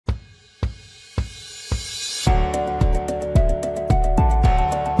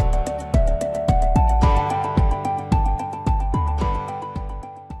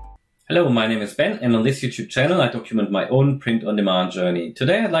Hello, my name is Ben, and on this YouTube channel I document my own print-on-demand journey.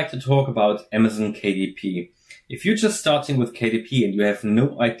 Today I'd like to talk about Amazon KDP. If you're just starting with KDP and you have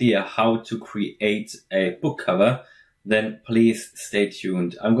no idea how to create a book cover, then please stay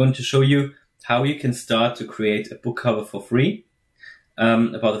tuned. I'm going to show you how you can start to create a book cover for free,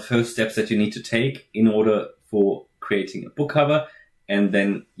 about the first steps that you need to take in order for creating a book cover, and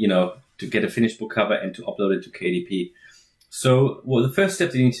then, to get a finished book cover and to upload it to KDP. So, the first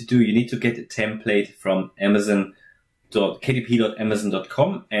step that you need to do, you need to get a template from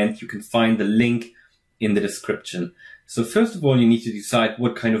kdp.amazon.com, and you can find the link in the description. So first of all, you need to decide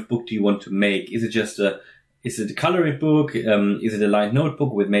what kind of book do you want to make. Is it just a coloring book? Is it a lined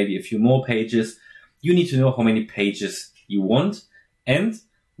notebook with maybe a few more pages? You need to know how many pages you want and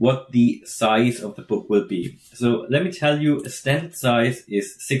what the size of the book will be. So let me tell you, a standard size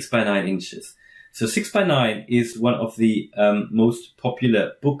is 6 by 9 inches. So 6 by 9 is one of the most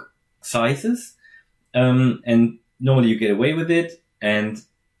popular book sizes, and normally you get away with it, and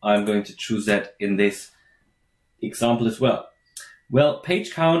I'm going to choose that in this example as well. Well,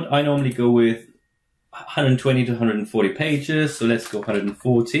 page count, I normally go with 120 to 140 pages, so let's go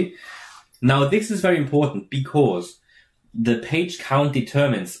 140. Now this is very important because the page count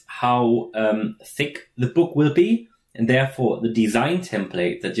determines how thick the book will be, and therefore the design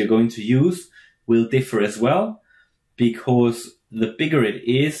template that you're going to use will differ as well, because the bigger it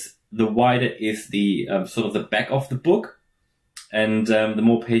is, the wider is the sort of the back of the book, and the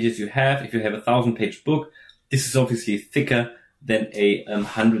more pages you have. If you have a 1,000-page book, this is obviously thicker than a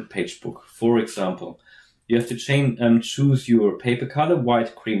 100-page book. For example, you have to choose your paper color,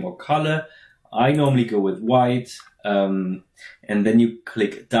 white, cream, or color. I normally go with white, and then you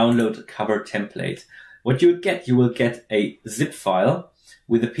click Download Cover Template. What you will get a zip file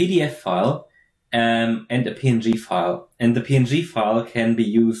with a PDF file and a PNG file. And the PNG file can be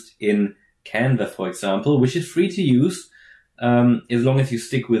used in Canva, for example, which is free to use as long as you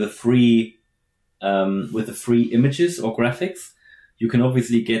stick with the free images or graphics. You can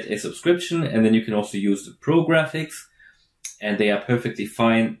obviously get a subscription, and then you can also use the pro graphics, and they are perfectly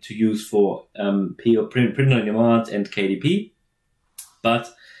fine to use for print on demand and KDP. But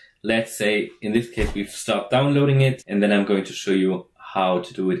let's say in this case we start downloading it, and then I'm going to show you how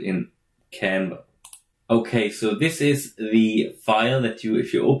to do it in Canva. Okay, so this is the file that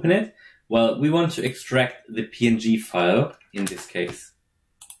if you open it, well, we want to extract the PNG file in this case.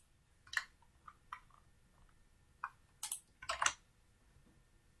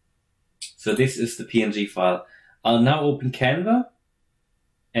 So this is the PNG file. I'll now open Canva,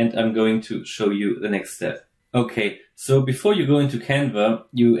 and I'm going to show you the next step. Okay, so before you go into Canva,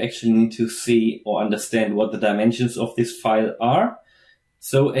 you actually need to see or understand what the dimensions of this file are.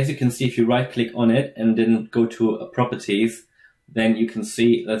 So as you can see, if you right click on it and then go to properties, then you can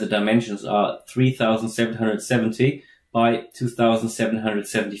see that the dimensions are 3,770 by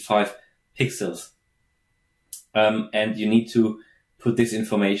 2,775 pixels. And you need to put this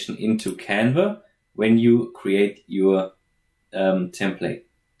information into Canva when you create your template.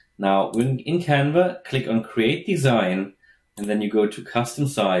 Now, when in Canva, click on Create Design, and then you go to Custom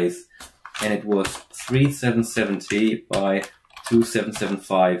Size, and it was 3,770 by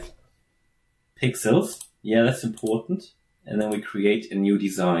 2,775 pixels. Yeah, that's important. And then we create a new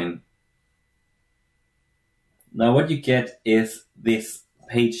design. Now what you get is this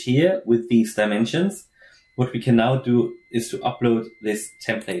page here with these dimensions. What we can now do is to upload this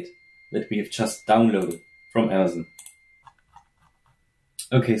template that we have just downloaded from Amazon.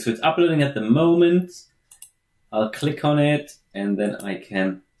 Okay, so it's uploading at the moment. I'll click on it, and then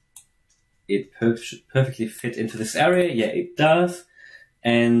it should perfectly fit into this area. Yeah, it does.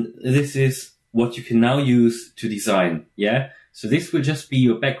 And this is what you can now use to design. Yeah, so this will just be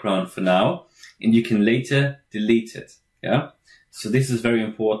your background for now, and you can later delete it. Yeah, so this is very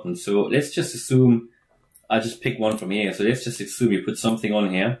important. So let's just assume, I'll just pick one from here. So let's just assume you put something on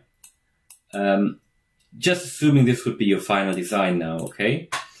here. Just assuming this would be your final design now, okay?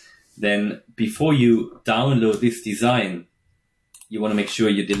 Then before you download this design, you want to make sure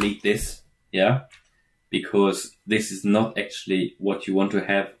you delete this, yeah? Because this is not actually what you want to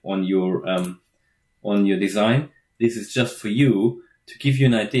have on your design. This is just for you to give you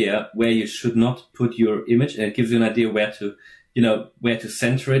an idea where you should not put your image, and it gives you an idea where to, where to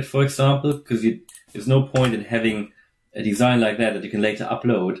center it, for example, because there's no point in having a design like that you can later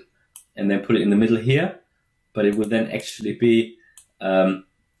upload and then put it in the middle here, but it will then actually be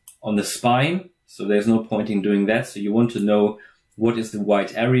on the spine, so there's no point in doing that. So you want to know what is the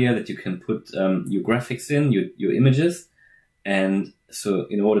white area that you can put your graphics in, your images, and so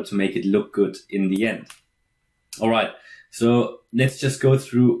in order to make it look good in the end. All right, So let's just go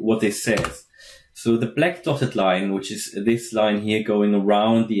through what this says. So the black dotted line, which is this line here going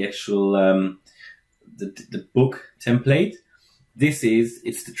around the actual, the book template, it's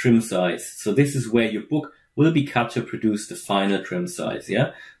the trim size. So this is where your book will be cut to produce the final trim size,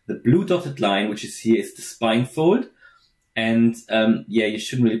 yeah? The blue dotted line, which is here, is the spine fold. And yeah, you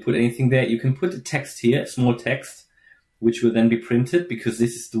shouldn't really put anything there. You can put the text here, small text, which will then be printed because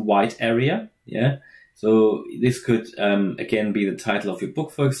this is the white area, yeah? So this could, again, be the title of your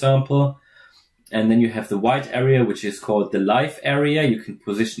book, for example. And then you have the white area, which is called the live area. You can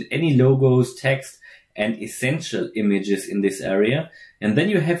position any logos, text, and essential images in this area. And then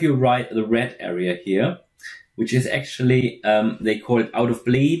you have the red area here, which is actually, they call it out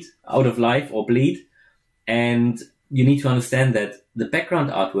of life or bleed. And you need to understand that the background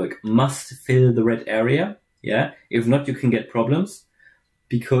artwork must fill the red area. Yeah. If not, you can get problems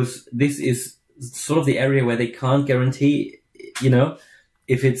because this is sort of the area where they can't guarantee, you know,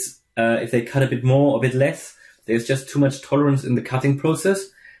 if they cut a bit more or a bit less, there's just too much tolerance in the cutting process.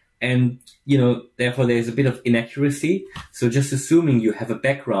 And, you know, therefore there's a bit of inaccuracy. So just assuming you have a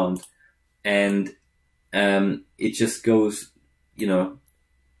background and, it just goes, you know,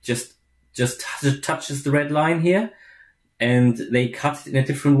 just touches the red line here and they cut it in a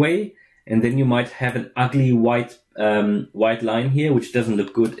different way. And then you might have an ugly white line here, which doesn't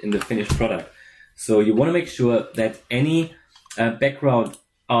look good in the finished product. So you want to make sure that any background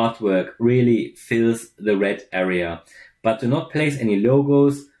artwork really fills the red area, but do not place any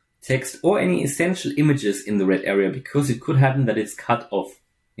logos, text, or any essential images in the red area because it could happen that it's cut off.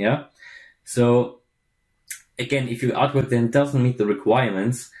 Yeah. So again, if your artwork then doesn't meet the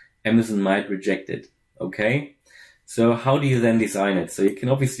requirements, Amazon might reject it. Okay. So how do you then design it? So you can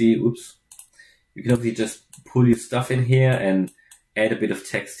obviously, just pull your stuff in here and add a bit of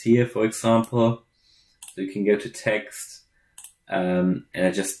text here, for example. So you can go to text, and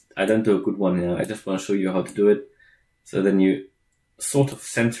I don't do a good one now. I just want to show you how to do it. So then you sort of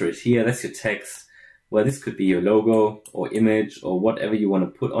center it here. That's your text. Well, this could be your logo or image or whatever you want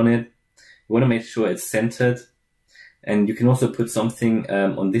to put on it. You want to make sure it's centered. And you can also put something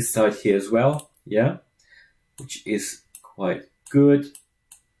on this side here as well. Yeah. Which is quite good.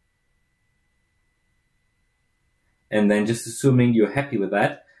 And then just assuming you're happy with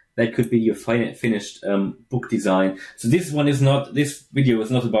that, that could be your finished book design. So this video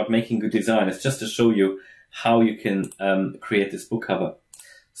is not about making good design. It's just to show you how you can create this book cover.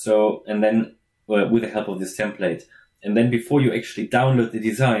 So, and then with the help of this template. And then before you actually download the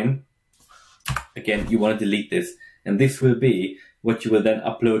design, again, you want to delete this. And this will be what you will then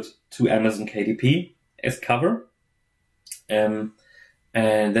upload to Amazon KDP as cover. And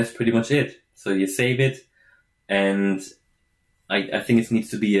that's pretty much it. So you save it, and I think it needs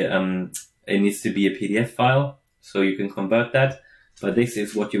to be a PDF file, so you can convert that. But this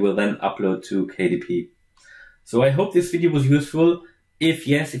is what you will then upload to KDP. So I hope this video was useful. If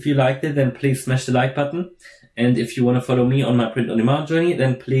you liked it, then please smash the like button. And if you want to follow me on my print on demand journey,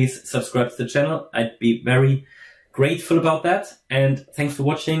 then please subscribe to the channel. I'd be very grateful about that. And thanks for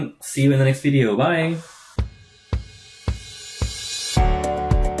watching. See you in the next video. Bye.